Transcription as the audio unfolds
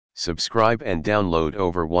Subscribe and download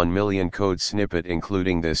over 1 million code snippet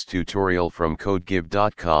including this tutorial from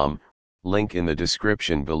codegive.com, link in the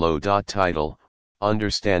description below. Title,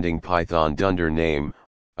 Understanding Python Dunder Name,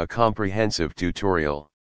 a comprehensive tutorial.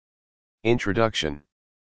 Introduction.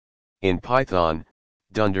 In Python,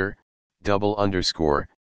 Dunder,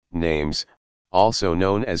 names, also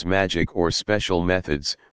known as magic or special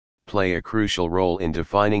methods, play a crucial role in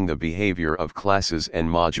defining the behavior of classes and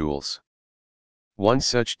modules. One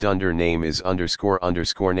such Dunder name is __name__,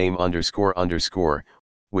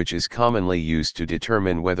 which is commonly used to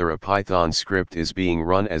determine whether a Python script is being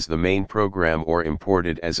run as the main program or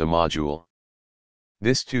imported as a module.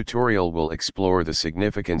 This tutorial will explore the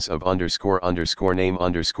significance of __name__,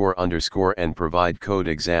 and provide code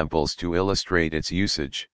examples to illustrate its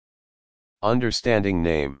usage. Understanding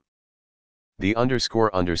name. The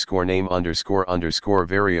 __name___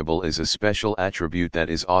 variable is a special attribute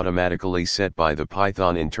that is automatically set by the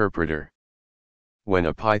Python interpreter. When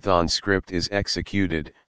a Python script is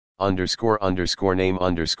executed, __name___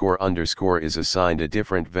 is assigned a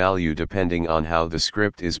different value depending on how the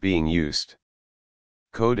script is being used.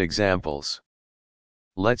 Code examples.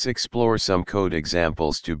 Let's explore some code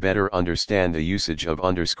examples to better understand the usage of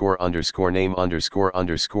 __name__.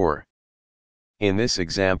 In this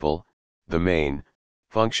example, the main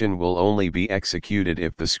function will only be executed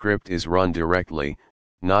if the script is run directly,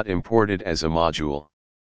 not imported as a module.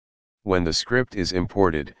 When the script is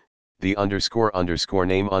imported, the __name___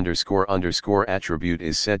 attribute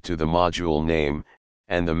is set to the module name,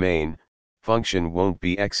 and the main function won't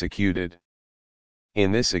be executed.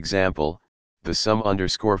 In this example, the sum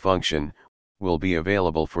function will be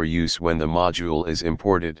available for use when the module is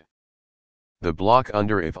imported. The block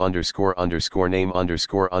if __name___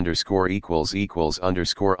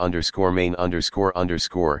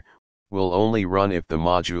 __main___ will only run if the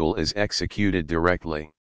module is executed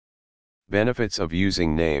directly. Benefits of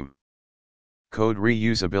using name. Code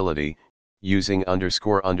reusability. Using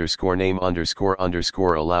 __name___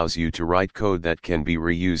 allows you to write code that can be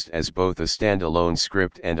reused as both a standalone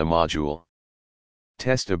script and a module.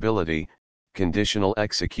 Testability. Conditional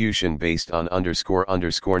execution based on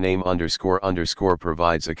 __name___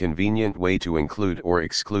 provides a convenient way to include or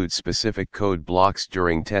exclude specific code blocks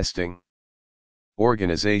during testing.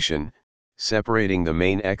 Organization. Separating the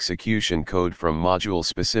main execution code from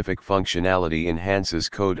module-specific functionality enhances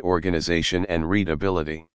code organization and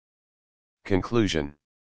readability. Conclusion.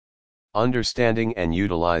 Understanding and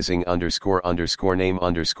utilizing __name___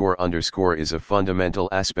 is a fundamental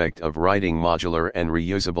aspect of writing modular and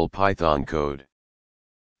reusable Python code.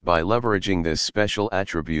 By leveraging this special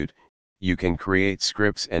attribute, you can create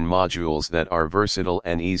scripts and modules that are versatile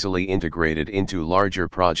and easily integrated into larger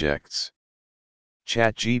projects.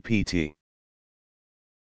 ChatGPT.